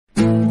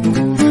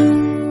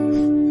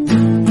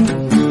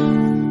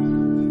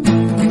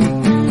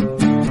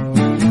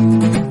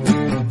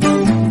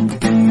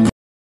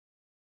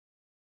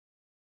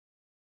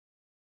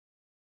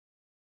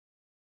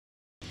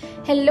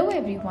Hello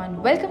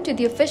everyone, welcome to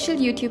the official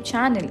YouTube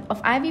channel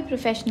of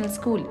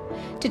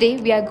IvyProSchool. Today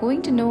we are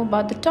going to know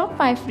about the top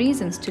 5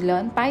 reasons to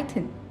learn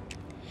Python.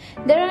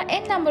 There are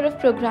n number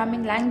of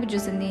programming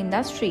languages in the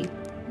industry,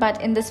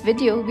 but in this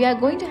video we are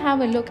going to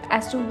have a look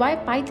as to why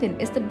Python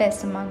is the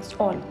best amongst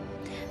all.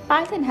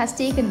 Python has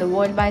taken the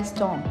world by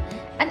storm,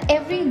 and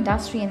every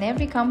industry and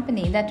every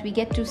company that we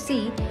get to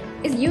see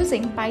is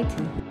using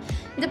Python.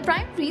 The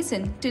prime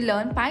reason to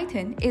learn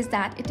Python is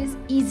that it is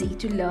easy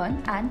to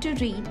learn and to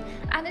read,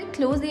 and it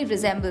closely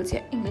resembles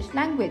your English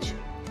language.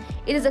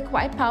 It is a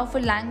quite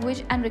powerful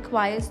language and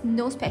requires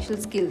no special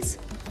skills.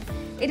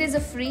 It is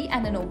a free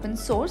and an open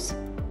source,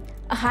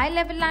 a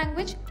high-level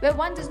language where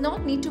one does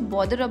not need to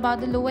bother about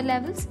the lower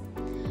levels.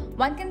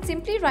 One can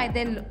simply write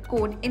their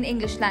code in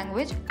English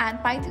language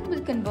and Python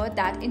will convert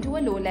that into a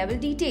low-level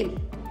detail.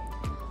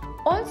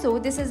 Also,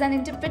 this is an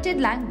interpreted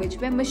language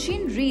where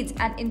machine reads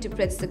and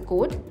interprets the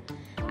code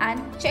and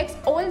checks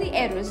all the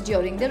errors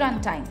during the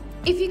runtime.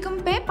 If you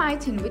compare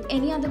Python with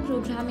any other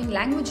programming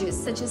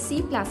languages such as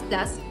C++,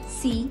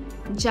 C,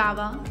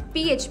 Java,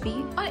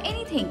 PHP or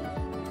anything,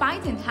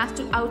 Python has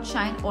to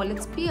outshine all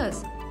its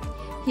peers.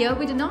 Here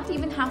we do not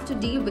even have to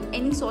deal with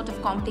any sort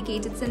of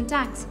complicated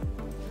syntax.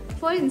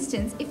 For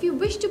instance, if you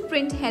wish to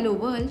print Hello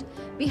World,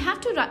 we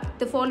have to write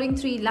the following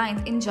 3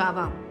 lines in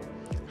Java.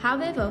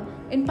 However,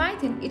 in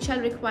Python, it shall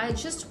require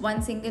just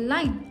one single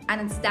line,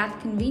 and it's that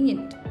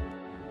convenient.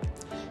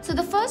 So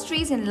the first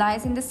reason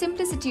lies in the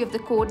simplicity of the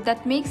code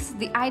that makes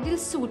the ideal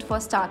suit for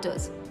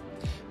starters.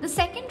 The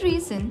second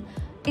reason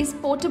is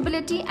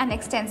portability and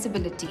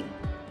extensibility.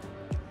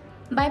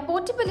 By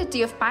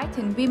portability of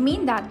Python, we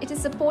mean that it is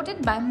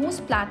supported by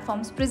most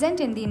platforms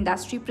present in the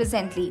industry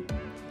presently.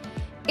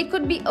 It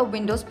could be a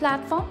Windows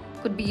platform,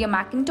 could be a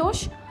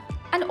Macintosh,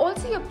 and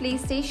also your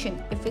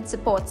PlayStation if it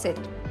supports it.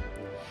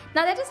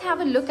 Now let us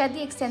have a look at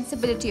the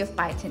extensibility of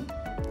Python.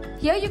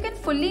 Here you can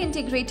fully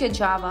integrate your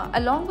Java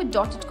along with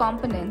dotted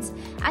components,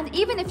 and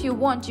even if you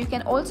want, you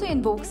can also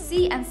invoke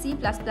C and C++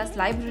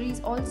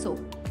 libraries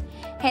also.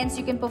 Hence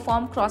you can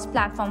perform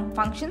cross-platform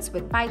functions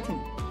with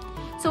Python.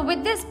 So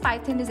with this,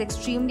 Python is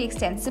extremely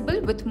extensible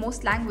with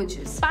most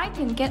languages.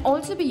 Python can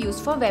also be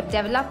used for web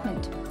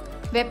development.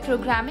 Web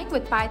programming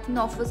with Python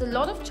offers a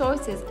lot of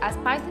choices as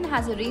Python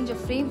has a range of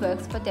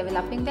frameworks for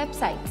developing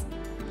websites.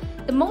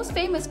 The most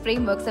famous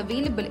frameworks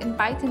available in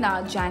Python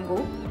are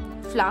Django,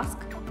 Flask,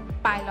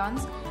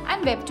 Pylons,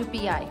 and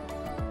Web2PI.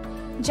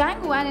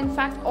 Django and in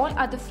fact all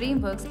other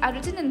frameworks are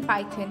written in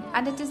Python,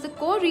 and it is the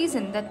core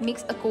reason that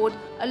makes a code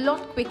a lot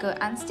quicker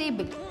and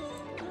stable.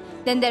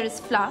 Then there is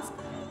Flask,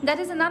 that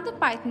is another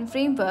Python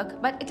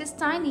framework, but it is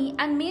tiny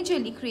and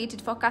majorly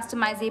created for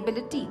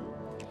customizability.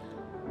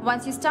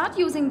 Once you start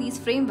using these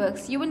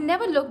frameworks, you will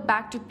never look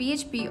back to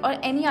PHP or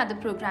any other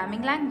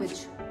programming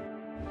language.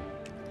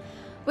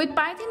 With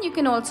Python, you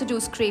can also do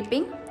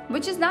scraping,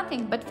 which is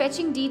nothing but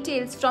fetching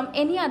details from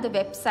any other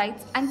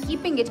websites and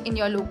keeping it in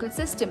your local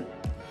system.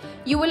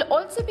 You will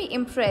also be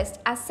impressed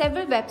as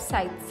several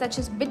websites such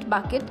as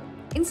Bitbucket,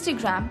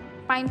 Instagram,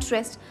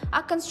 Pinterest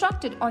are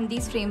constructed on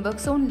these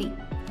frameworks only.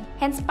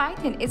 Hence,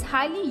 Python is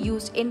highly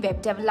used in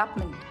web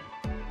development.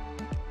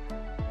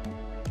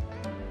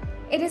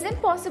 It is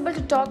impossible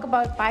to talk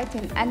about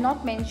Python and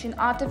not mention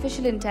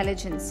artificial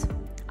intelligence.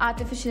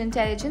 Artificial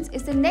intelligence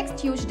is the next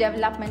huge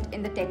development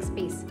in the tech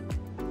space.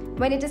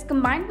 When it is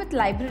combined with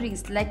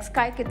libraries like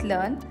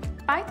scikit-learn,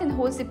 Python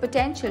holds the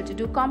potential to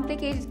do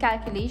complicated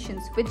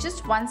calculations with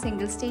just one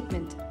single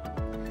statement.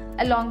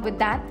 Along with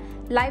that,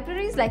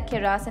 libraries like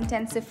Keras and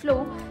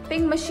TensorFlow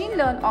bring machine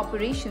learn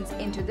operations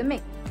into the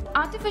mix.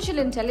 Artificial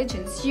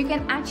intelligence, you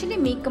can actually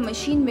make a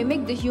machine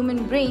mimic the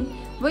human brain,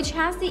 which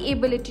has the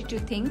ability to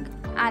think,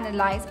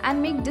 analyze,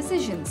 and make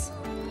decisions.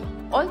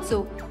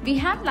 Also, we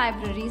have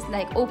libraries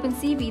like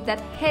OpenCV that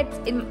heads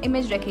in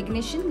image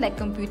recognition like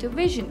computer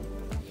vision.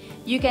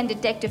 You can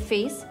detect a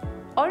face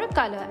or a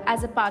color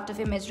as a part of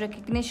image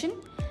recognition,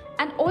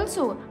 and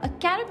also a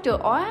character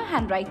or a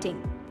handwriting,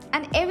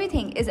 and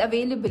everything is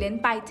available in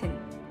Python.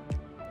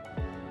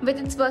 With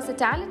its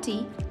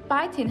versatility,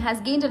 Python has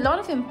gained a lot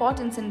of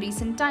importance in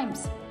recent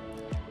times.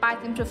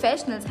 Python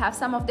professionals have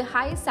some of the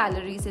highest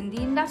salaries in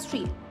the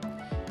industry.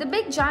 The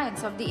big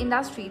giants of the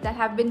industry that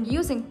have been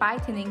using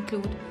Python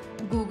include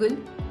Google,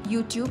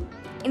 YouTube,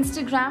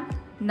 Instagram,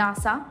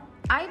 NASA,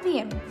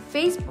 IBM,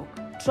 Facebook,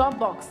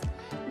 Dropbox.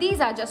 These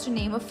are just to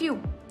name a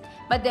few,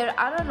 but there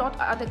are a lot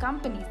of other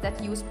companies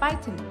that use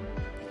Python.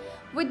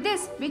 With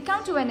this, we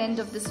come to an end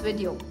of this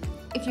video.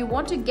 If you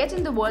want to get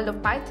in the world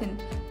of Python,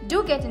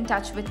 do get in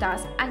touch with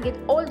us and get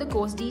all the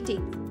course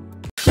details.